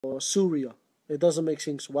Syria. It doesn't make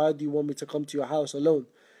sense. Why do you want me to come to your house alone?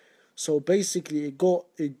 So basically, it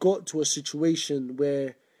got to a situation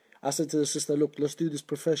where I said to the sister, look, let's do this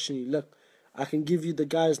professionally. Look, I can give you the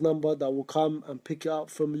guy's number that will come and pick it up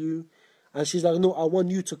from you. And she's like, no, I want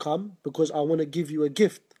you to come because I want to give you a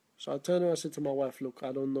gift. So I turned around and said to my wife, look,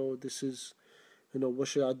 I don't know, this is, what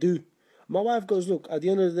should I do? My wife goes, look, at the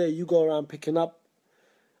end of the day, you go around picking up.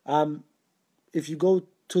 If you go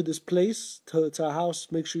to this place, to a house,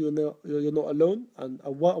 make sure you're not alone. And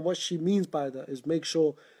what she means by that is make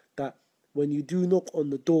sure that when you do knock on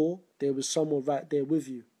the door, there is someone right there with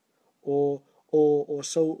you. Or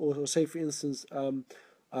say for instance,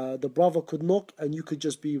 the brother could knock and you could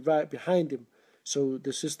just be right behind him. So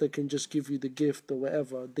the sister can just give you the gift or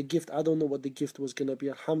whatever. The gift, I don't know what the gift was going to be.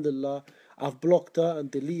 Alhamdulillah, I've blocked her and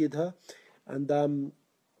deleted her. And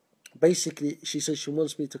basically, she says she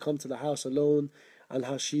wants me to come to the house alone and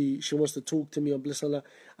how she wants to talk to me and bless Allah.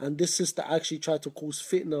 And this sister actually tried to cause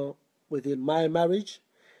fitna within my marriage.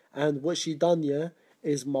 And what she done,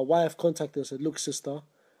 is my wife contacted her and said, look, sister,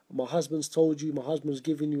 my husband's told you, my husband's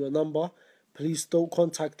given you a number. Please don't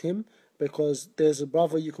contact him because there's a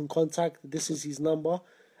brother you can contact. This is his number.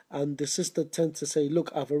 And the sister tends to say,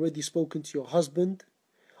 look, I've already spoken to your husband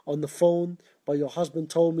on the phone, but your husband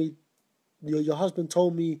told me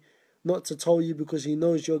not to tell you because he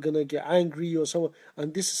knows you're going to get angry or so.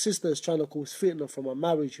 And this sister is trying to cause fitna from a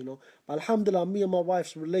marriage, But alhamdulillah, me and my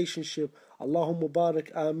wife's relationship, Allahumma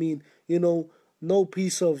barak, no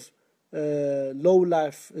piece of low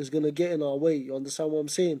life is going to get in our way. You understand what I'm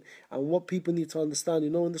saying? And what people need to understand,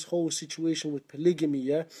 in this whole situation with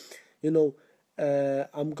polygamy,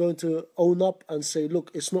 I'm going to own up and say, look,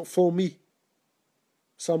 it's not for me.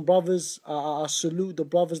 Some brothers, I salute the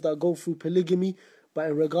brothers that go through polygamy, but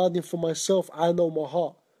in regarding for myself, I know my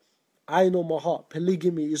heart.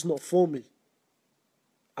 Polygamy is not for me.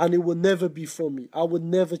 And it will never be for me. I would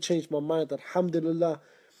never change my mind. Alhamdulillah.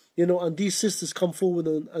 And these sisters come forward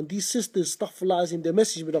and these sisters stuffalizing their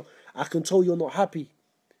message with, I can tell you're not happy.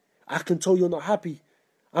 I can tell you're not happy.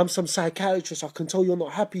 I'm some psychiatrist. I can tell you're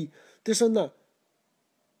not happy. This and that.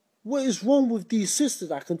 What is wrong with these sisters?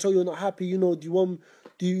 I can tell you're not happy. You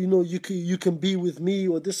can be with me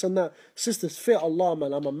or this and that. Sisters, fear Allah,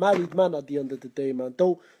 man. I'm a married man at the end of the day, man.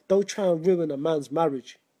 Don't try and ruin a man's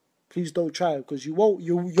marriage. Please don't try, because you won't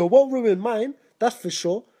ruin mine, that's for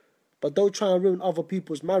sure. But don't try and ruin other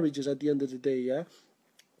people's marriages at the end of the day, yeah?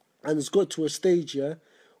 And it's got to a stage,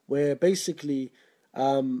 where basically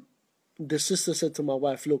the sister said to my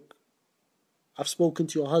wife, look, I've spoken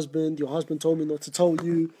to your husband told me not to tell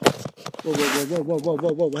you. Whoa.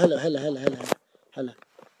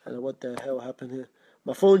 Hello, what the hell happened here?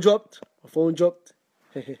 My phone dropped.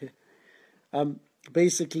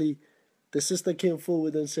 Basically, the sister came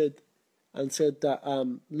forward and said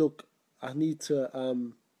that, look, I need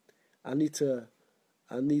to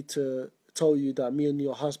tell you that me and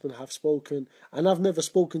your husband have spoken. And I've never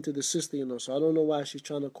spoken to the sister, so I don't know why she's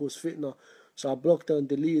trying to cause fitna. So I blocked her and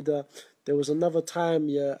deleted her. There was another time,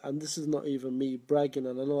 and this is not even me bragging,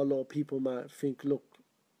 and I know a lot of people might think, look,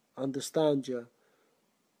 understand,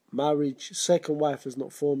 marriage, second wife is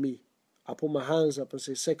not for me. I put my hands up and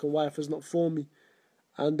say, second wife is not for me.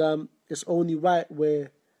 And it's only right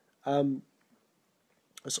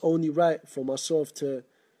for myself to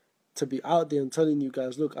be out there and telling you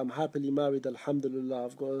guys, look, I'm happily married,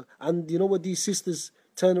 alhamdulillah. And you know what these sisters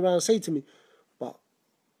turn around and say to me?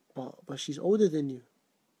 But she's older than you.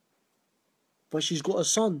 But she's got a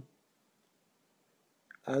son.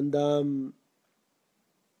 And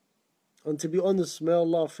to be honest, may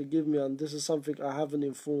Allah forgive me, and this is something I haven't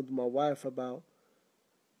informed my wife about.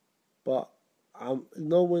 But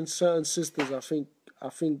when certain sisters, I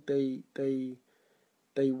think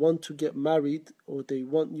they want to get married, or they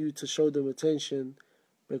want you to show them attention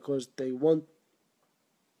because they want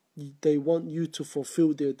you to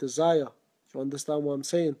fulfill their desire. You understand what I'm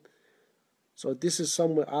saying? So this is a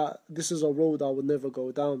road I would never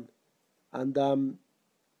go down. And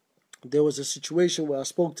there was a situation where I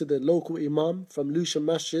spoke to the local imam from Lucia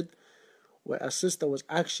Masjid, where a sister was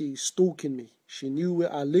actually stalking me. She knew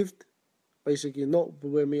where I lived, basically not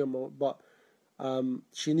where me and but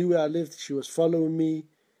she knew where I lived. She was following me,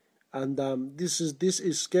 and this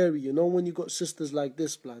is scary. When you got sisters like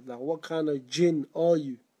this, blood. Like, what kind of jinn are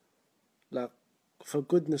you? Like, for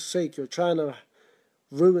goodness sake, you're trying to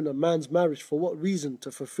ruin a man's marriage for what reason?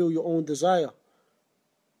 To fulfill your own desire.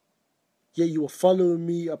 Yeah, you were following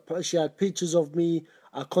me. She had pictures of me.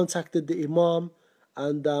 I contacted the imam,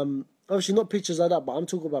 and obviously not pictures like that, but I'm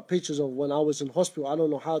talking about pictures of when I was in hospital. I don't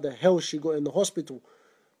know how the hell she got in the hospital.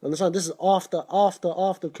 Understand? This is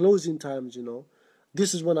after closing times,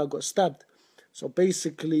 This is when I got stabbed. So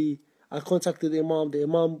basically, I contacted the Imam. The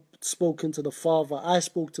Imam spoke into the father. I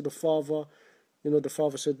spoke to the father. The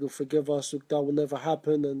father said, "Will forgive us. That will never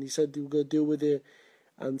happen." And he said, "We're going to deal with it,"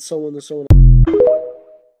 and so on and so on.